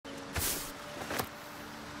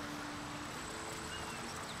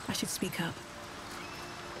I should speak up.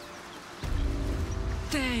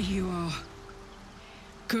 There you are.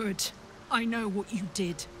 Good. I know what you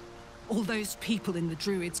did. All those people in the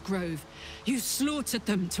Druid's Grove, you slaughtered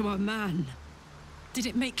them to a man. Did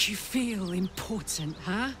it make you feel important,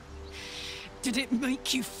 huh? Did it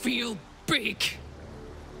make you feel big?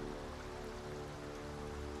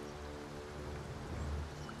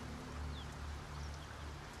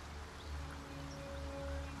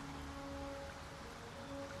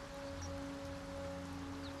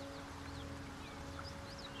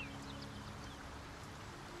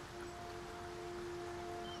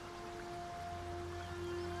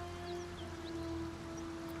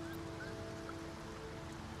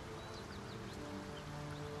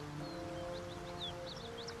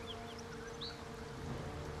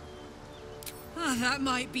 That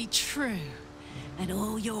might be true. And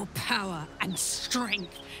all your power and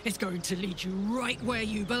strength is going to lead you right where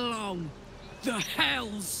you belong. The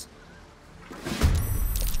Hells!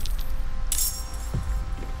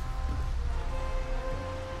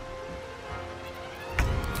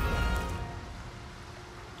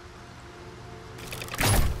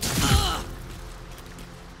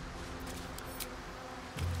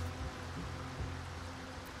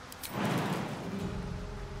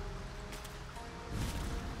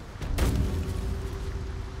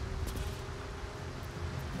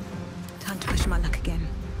 Time to push my luck again.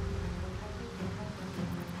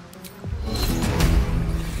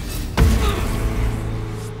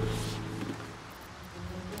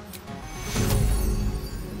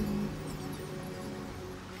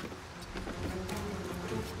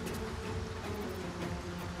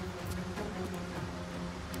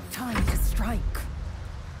 Time to strike.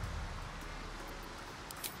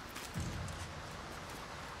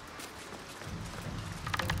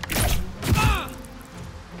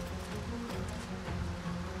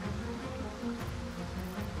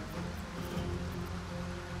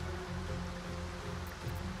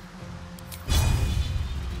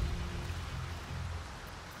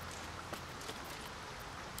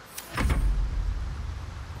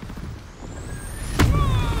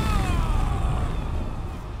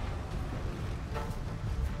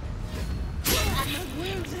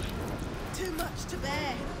 Too much to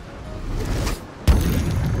bear.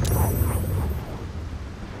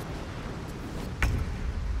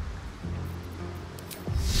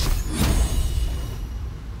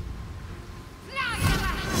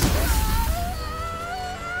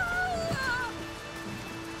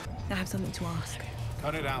 I have something to ask.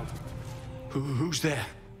 Cut it out. Who's there?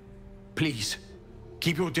 Please,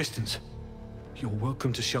 keep your distance. You're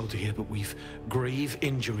welcome to shelter here, but we've grave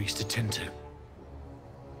injuries to tend to.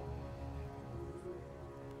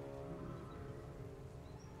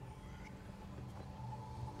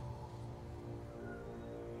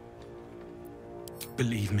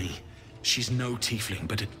 Believe me, she's no tiefling,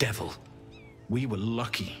 but a devil. We were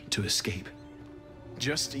lucky to escape.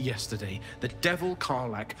 Just yesterday, the devil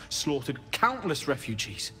Karlach slaughtered countless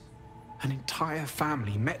refugees. An entire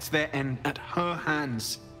family met their end at her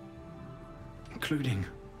hands, including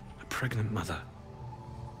a pregnant mother.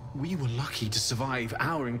 We were lucky to survive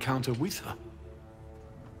our encounter with her.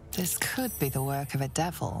 This could be the work of a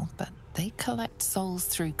devil, but they collect souls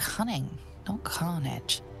through cunning, not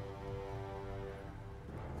carnage.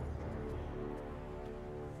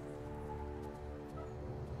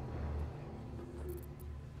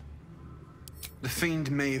 The Fiend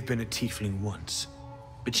may have been a tiefling once,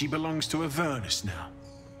 but she belongs to Avernus now.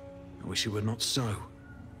 I wish it were not so,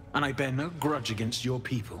 and I bear no grudge against your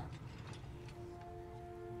people.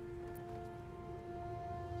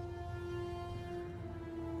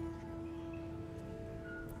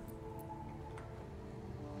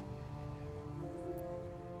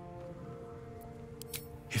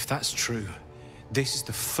 If that's true, this is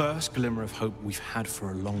the first glimmer of hope we've had for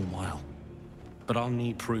a long while. But I'll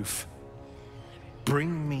need proof.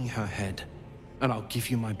 Bring me her head, and I'll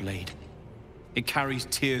give you my blade. It carries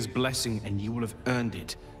Tyr's blessing, and you will have earned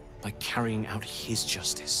it by carrying out his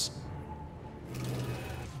justice.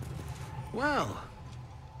 Well.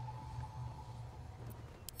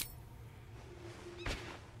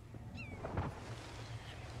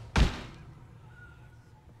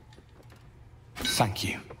 Thank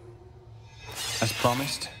you. As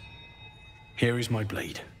promised, here is my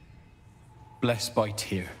blade. Blessed by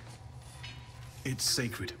Tyr. It's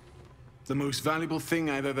sacred. The most valuable thing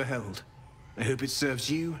I've ever held. I hope it serves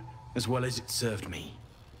you as well as it served me.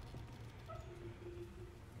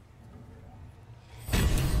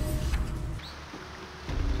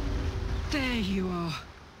 There you are.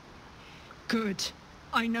 Good.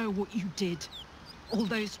 I know what you did. All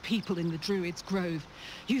those people in the Druid's Grove,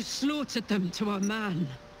 you slaughtered them to a man.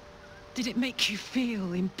 Did it make you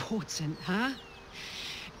feel important, huh?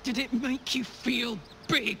 Did it make you feel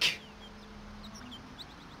big?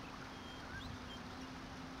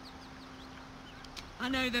 I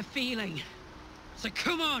know the feeling. So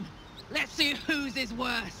come on, let's see whose is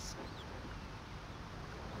worse.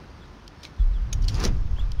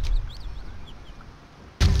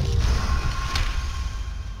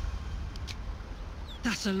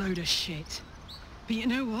 That's a load of shit. But you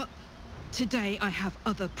know what? Today I have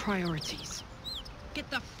other priorities. Get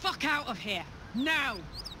the fuck out of here, now,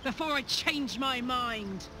 before I change my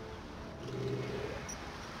mind.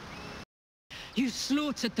 You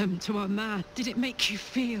slaughtered them to a man. Did it make you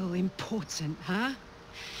feel important, huh?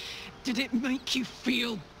 Did it make you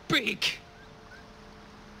feel big?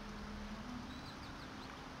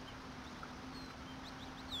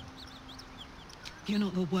 You're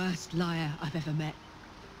not the worst liar I've ever met.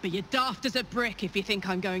 But you're daft as a brick if you think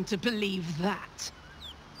I'm going to believe that.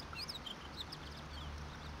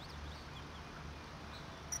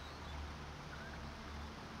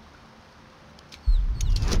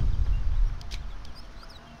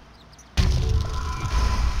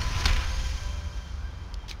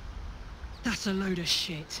 That's a load of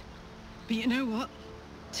shit. But you know what?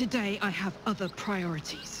 Today I have other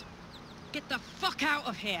priorities. Get the fuck out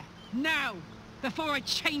of here, now, before I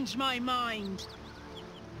change my mind.